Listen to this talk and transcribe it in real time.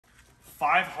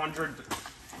500.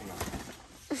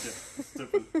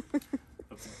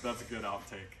 That's a good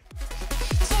outtake.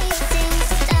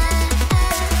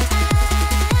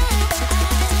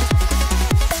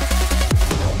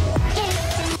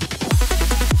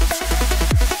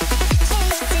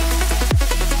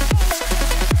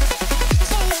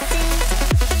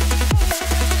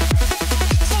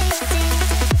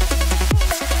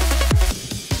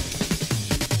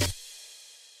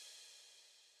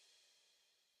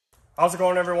 How's it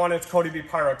going, everyone? It's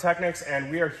CodyBPyrotechnics,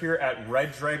 and we are here at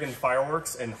Red Dragon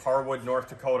Fireworks in Harwood, North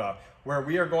Dakota, where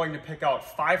we are going to pick out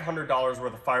 $500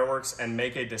 worth of fireworks and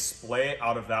make a display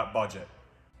out of that budget.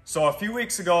 So a few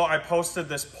weeks ago, I posted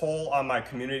this poll on my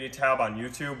community tab on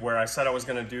YouTube where I said I was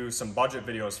going to do some budget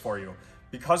videos for you.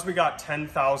 Because we got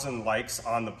 10,000 likes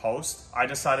on the post, I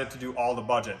decided to do all the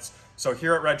budgets. So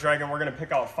here at Red Dragon, we're going to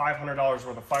pick out $500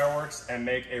 worth of fireworks and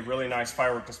make a really nice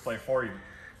firework display for you.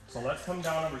 So let's come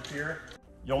down over here.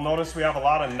 You'll notice we have a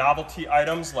lot of novelty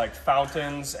items like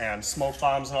fountains and smoke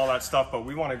bombs and all that stuff, but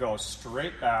we want to go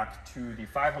straight back to the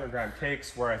 500 gram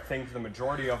cakes where I think the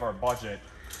majority of our budget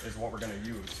is what we're going to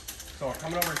use. So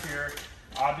coming over here,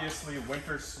 obviously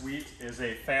Winter Sweet is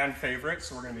a fan favorite,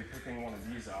 so we're going to be picking one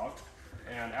of these out.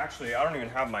 And actually, I don't even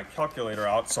have my calculator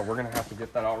out, so we're going to have to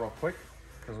get that out real quick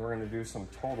because we're going to do some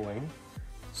totaling.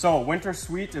 So Winter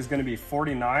Sweet is going to be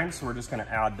 49, so we're just going to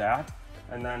add that.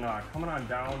 And then coming on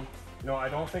down, you know, I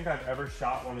don't think I've ever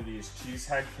shot one of these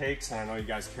cheesehead cakes, and I know you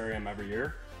guys carry them every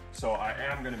year. So I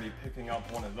am gonna be picking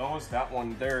up one of those. That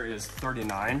one there is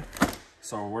 39.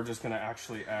 So we're just gonna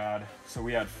actually add, so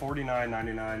we had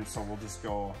 $49.99, so we'll just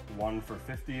go one for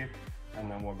 50, and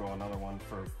then we'll go another one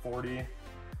for 40,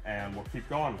 and we'll keep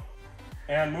going.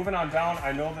 And moving on down,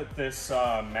 I know that this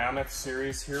Mammoth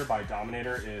series here by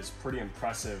Dominator is pretty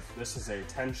impressive. This is a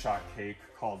 10-shot cake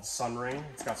called Sun Ring.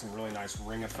 It's got some really nice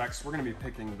ring effects. We're gonna be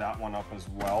picking that one up as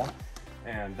well.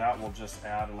 And that will just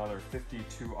add another 50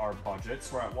 to our budget.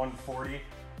 So we're at 140.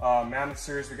 Mammoth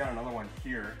series, we got another one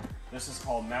here. This is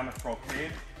called Mammoth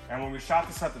Brocade. And when we shot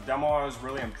this at the demo, I was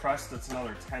really impressed. It's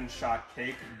another 10-shot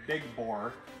cake, big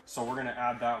bore. So we're gonna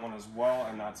add that one as well,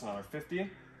 and that's another 50.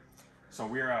 So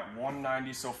we are at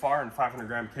 190 so far in 500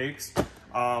 gram cakes.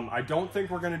 I don't think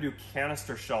we're gonna do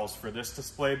canister shells for this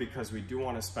display because we do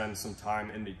wanna spend some time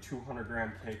in the 200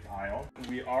 gram cake aisle.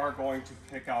 We are going to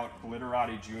pick out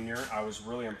Glitterati Jr. I was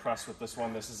really impressed with this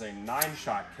one. This is a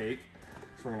 9-shot cake.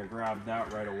 So we're gonna grab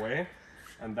that right away.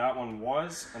 And that one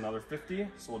was another 50,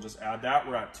 so we'll just add that.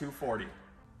 We're at 240.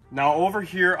 Now over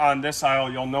here on this aisle,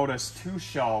 you'll notice 2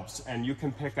 shelves, and you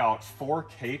can pick out 4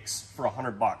 cakes for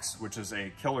 $100, which is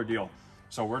a killer deal.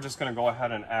 So we're just gonna go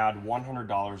ahead and add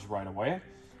 $100 right away,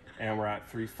 and we're at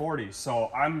 340. So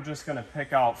I'm just gonna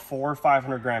pick out 4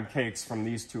 500 gram cakes from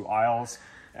these 2 aisles.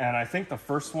 And I think the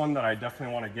first one that I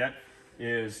definitely wanna get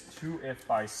is 2 If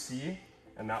by C.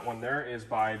 And that one there is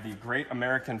by the Great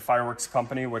American Fireworks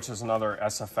Company, which is another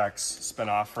SFX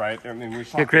spinoff, right? I mean, we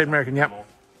shot Great American, yep.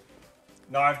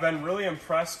 Now, I've been really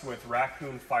impressed with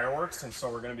Raccoon Fireworks, and so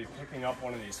we're going to be picking up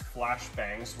one of these flash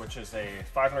bangs, which is a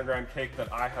 500 gram cake that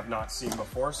I have not seen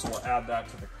before, so we'll add that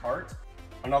to the cart.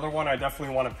 Another one I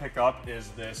definitely want to pick up is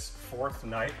this 4th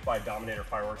Night by Dominator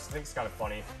Fireworks. I think it's kind of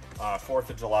funny. 4th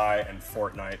of July and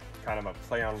Fortnite, kind of a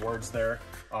play on words there.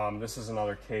 This is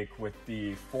another cake with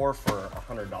the 4 for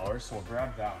 $100, so we'll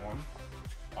grab that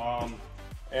one.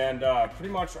 And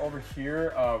pretty much over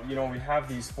here, you know, we have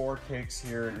these 4 cakes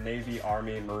here, Navy,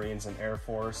 Army, Marines, and Air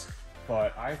Force.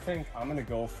 But I think I'm gonna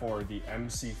go for the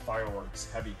MC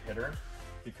Fireworks Heavy Hitter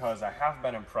because I have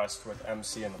been impressed with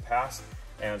MC in the past.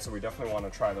 And so we definitely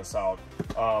want to try this out.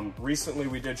 Recently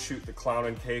we did shoot the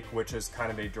Clownin' Cake, which is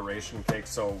kind of a duration cake.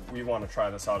 So we want to try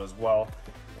this out as well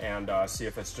and see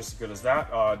if it's just as good as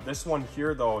that. This one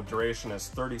here though, duration is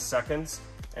 30 seconds.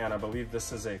 And I believe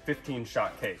this is a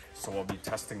 15-shot cake, so we'll be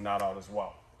testing that out as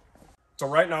well. So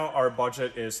right now our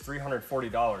budget is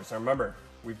 $340. Now remember,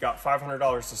 we've got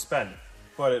 $500 to spend,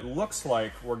 but it looks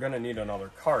like we're gonna need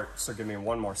another cart, so give me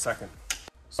one more second.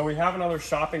 So we have another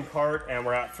shopping cart and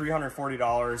we're at $340,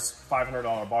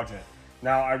 $500 budget.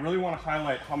 Now I really wanna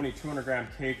highlight how many 200 gram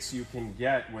cakes you can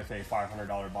get with a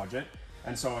 $500 budget.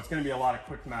 And so it's gonna be a lot of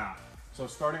quick math. So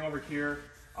starting over here,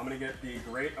 I'm gonna get the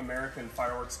Great American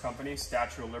Fireworks Company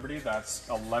Statue of Liberty. That's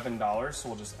 $11, so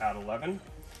we'll just add 11.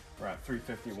 We're at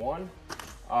 $351.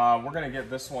 We're gonna get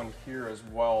this one here as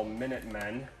well,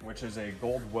 Minutemen, which is a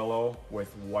gold willow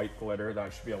with white glitter.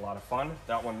 That should be a lot of fun.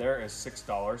 That one there is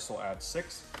 $6, so we'll add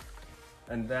 6.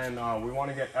 And then we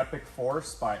wanna get Epic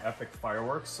Force by Epic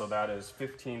Fireworks, so that is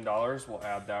 $15. We'll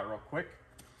add that real quick.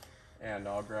 And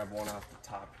I'll grab one off the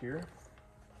top here.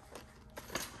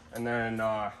 And then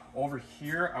over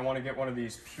here, I want to get one of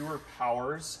these Pure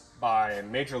Powers by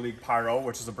Major League Pyro,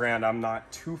 which is a brand I'm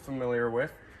not too familiar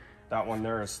with. That one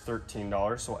there is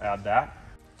 $13, so we'll add that.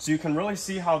 So you can really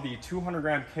see how the 200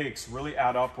 gram cakes really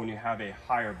add up when you have a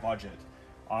higher budget.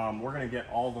 We're gonna get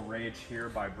All the Rage here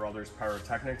by Brothers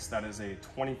Pyrotechnics. That is a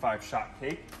 25 shot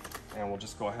cake, and we'll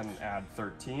just go ahead and add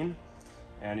 13.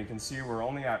 And you can see we're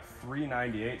only at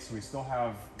 $3.98, so we still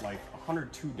have like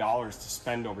 $102 to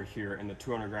spend over here in the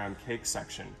 200 gram cake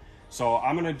section. So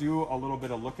I'm gonna do a little bit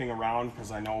of looking around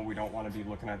because I know we don't wanna be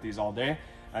looking at these all day,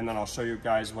 and then I'll show you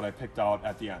guys what I picked out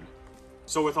at the end.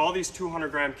 So with all these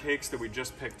 200 gram cakes that we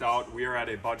just picked out, we are at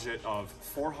a budget of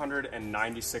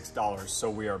 $496. So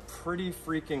we are pretty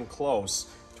freaking close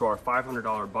to our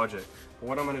 $500 budget. But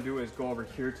what I'm gonna do is go over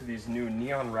here to these new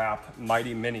Neon Wrap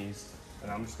Mighty Minis, and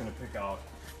I'm just gonna pick out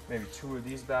maybe 2 of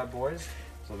these bad boys.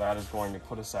 So that is going to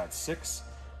put us at 6,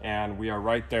 and we are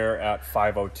right there at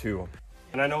 502.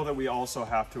 And I know that we also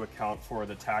have to account for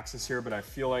the taxes here, but I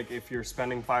feel like if you're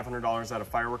spending $500 at a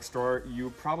fireworks store, you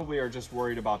probably are just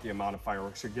worried about the amount of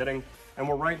fireworks you're getting. And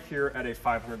we're right here at a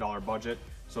 $500 budget.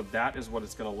 So that is what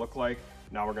it's gonna look like.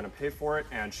 Now we're gonna pay for it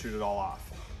and shoot it all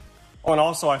off. Oh, and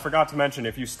also I forgot to mention,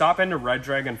 if you stop into Red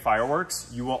Dragon Fireworks,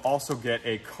 you will also get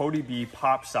a CodyB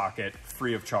pop socket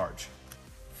free of charge.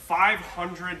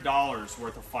 $500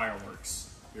 worth of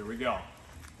fireworks. Here we go.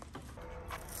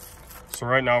 So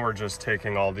right now we're just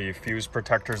taking all the fuse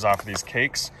protectors off of these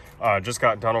cakes. Just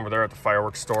got done over there at the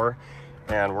fireworks store,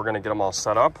 and we're gonna get them all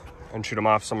set up and shoot them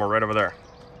off somewhere right over there.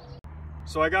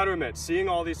 So I gotta admit, seeing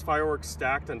all these fireworks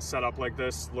stacked and set up like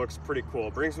this looks pretty cool.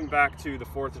 It brings me back to the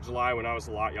 4th of July when I was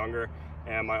a lot younger,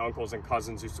 and my uncles and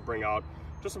cousins used to bring out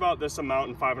just about this amount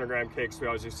in 500 gram cakes. We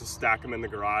always used to stack them in the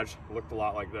garage. It looked a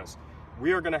lot like this.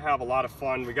 We are gonna have a lot of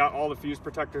fun. We got all the fuse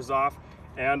protectors off.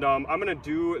 And I'm gonna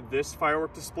do this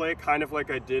firework display kind of like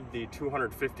I did the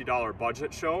 $250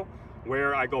 budget show,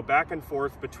 where I go back and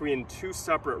forth between 2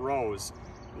 separate rows,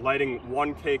 lighting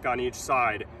 1 cake on each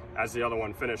side as the other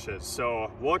one finishes. So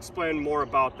we'll explain more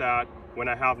about that when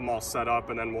I have them all set up,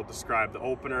 and then we'll describe the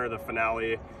opener, the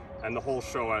finale, and the whole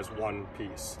show as one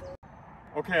piece.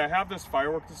 Okay, I have this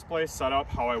firework display set up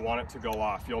how I want it to go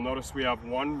off. You'll notice we have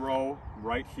 1 row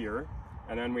right here,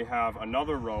 and then we have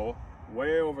another row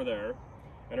way over there.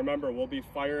 And remember, we'll be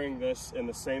firing this in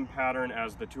the same pattern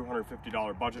as the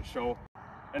 $250 budget show.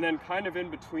 And then kind of in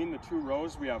between the 2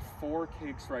 rows, we have 4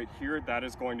 cakes right here. That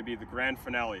is going to be the grand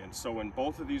finale. And so when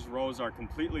both of these rows are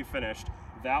completely finished,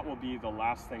 that will be the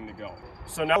last thing to go.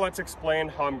 So now let's explain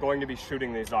how I'm going to be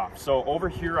shooting these off. So over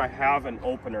here I have an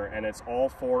opener, and it's all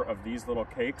 4 of these little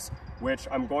cakes, which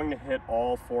I'm going to hit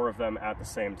all 4 of them at the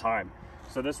same time.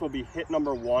 So this will be hit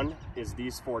number 1 is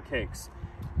these 4 cakes.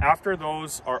 After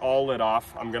those are all lit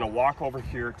off, I'm gonna walk over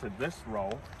here to this row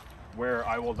where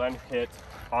I will then hit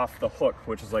off the hook,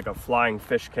 which is like a flying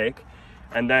fish cake.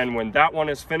 And then when that one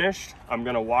is finished, I'm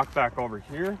gonna walk back over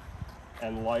here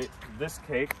and light this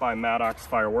cake by Maddox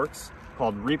Fireworks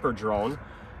called Reaper Drone.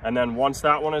 And then once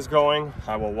that one is going,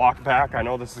 I will walk back. I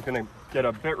know this is gonna get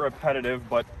a bit repetitive,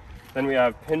 but then we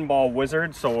have Pinball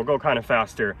Wizard, so we'll go kind of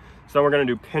faster. So we're gonna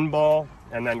do Pinball,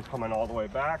 and then coming all the way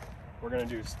back, we're gonna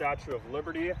do Statue of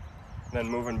Liberty, and then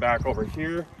moving back over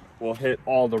here, we'll hit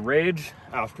All the Rage.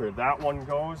 After that one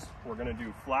goes, we're gonna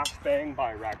do Flashbang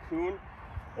by Raccoon.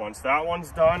 Once that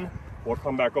one's done, we'll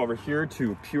come back over here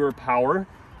to Pure Power.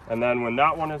 And then when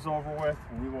that one is over with,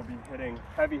 we will be hitting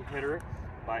Heavy Hitter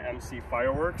by MC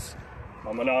Fireworks.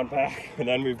 Coming on back. And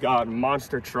then we've got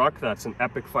Monster Truck, that's an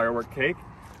epic firework cake.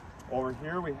 Over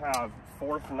here we have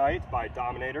Fourth Night by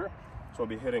Dominator. So we'll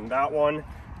be hitting that one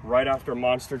right after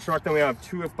Monster Truck. Then we have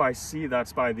 2If by C,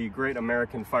 that's by the Great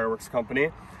American Fireworks Company.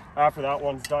 After that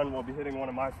one's done, we'll be hitting one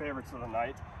of my favorites of the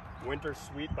night, Winter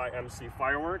Sweet by MC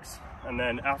Fireworks. And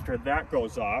then after that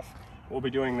goes off, we'll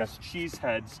be doing this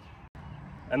Cheeseheads.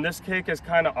 And this cake is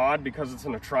kind of odd because it's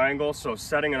in a triangle, so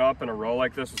setting it up in a row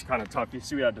like this was kind of tough. You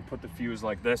see we had to put the fuse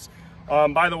like this.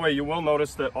 By the way, you will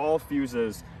notice that all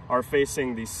fuses are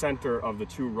facing the center of the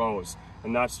 2 rows.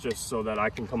 And that's just so that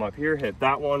I can come up here, hit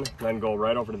that one, then go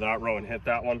right over to that row and hit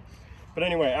that one. But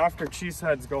anyway, after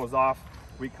Cheeseheads goes off,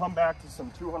 we come back to some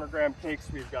 200 gram cakes.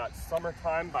 We've got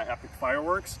Summertime by Epic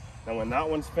Fireworks. And when that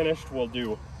one's finished, we'll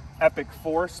do Epic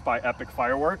Force by Epic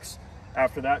Fireworks.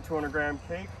 After that 200 gram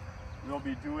cake, we'll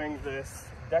be doing this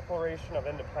Declaration of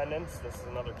Independence. This is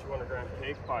another 200 gram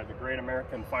cake by the Great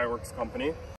American Fireworks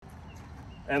Company.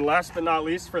 And last but not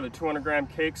least, for the 200 gram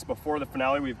cakes before the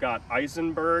finale, we've got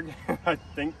Eisenberg. I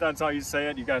think that's how you say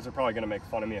it. You guys are probably gonna make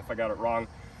fun of me if I got it wrong,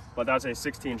 but that's a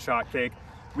 16 shot cake.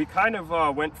 We kind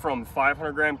of went from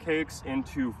 500 gram cakes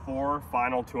into 4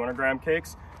 final 200 gram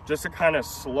cakes, just to kind of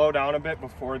slow down a bit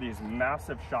before these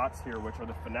massive shots here, which are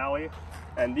the finale.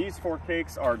 And these 4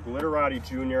 cakes are Glitterati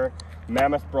Junior,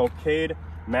 Mammoth Brocade,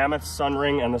 Mammoth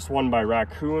Sunring, and this one by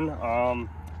Raccoon.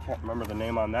 Can't remember the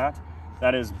name on that.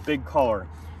 That is Big Color.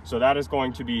 So that is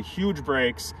going to be huge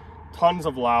breaks, tons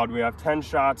of loud. We have 10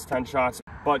 shots, 10 shots.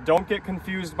 But don't get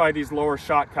confused by these lower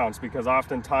shot counts, because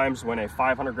oftentimes when a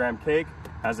 500-gram cake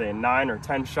has a 9 or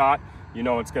 10 shot, you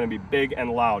know it's going to be big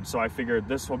and loud. So I figured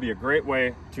this will be a great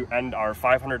way to end our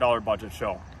 $500 budget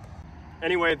show.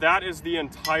 Anyway, that is the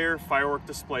entire firework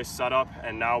display setup,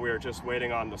 and now we are just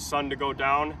waiting on the sun to go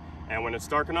down, and when it's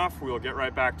dark enough, we will get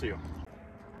right back to you.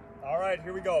 All right,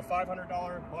 here we go,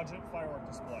 $500 budget firework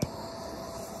display.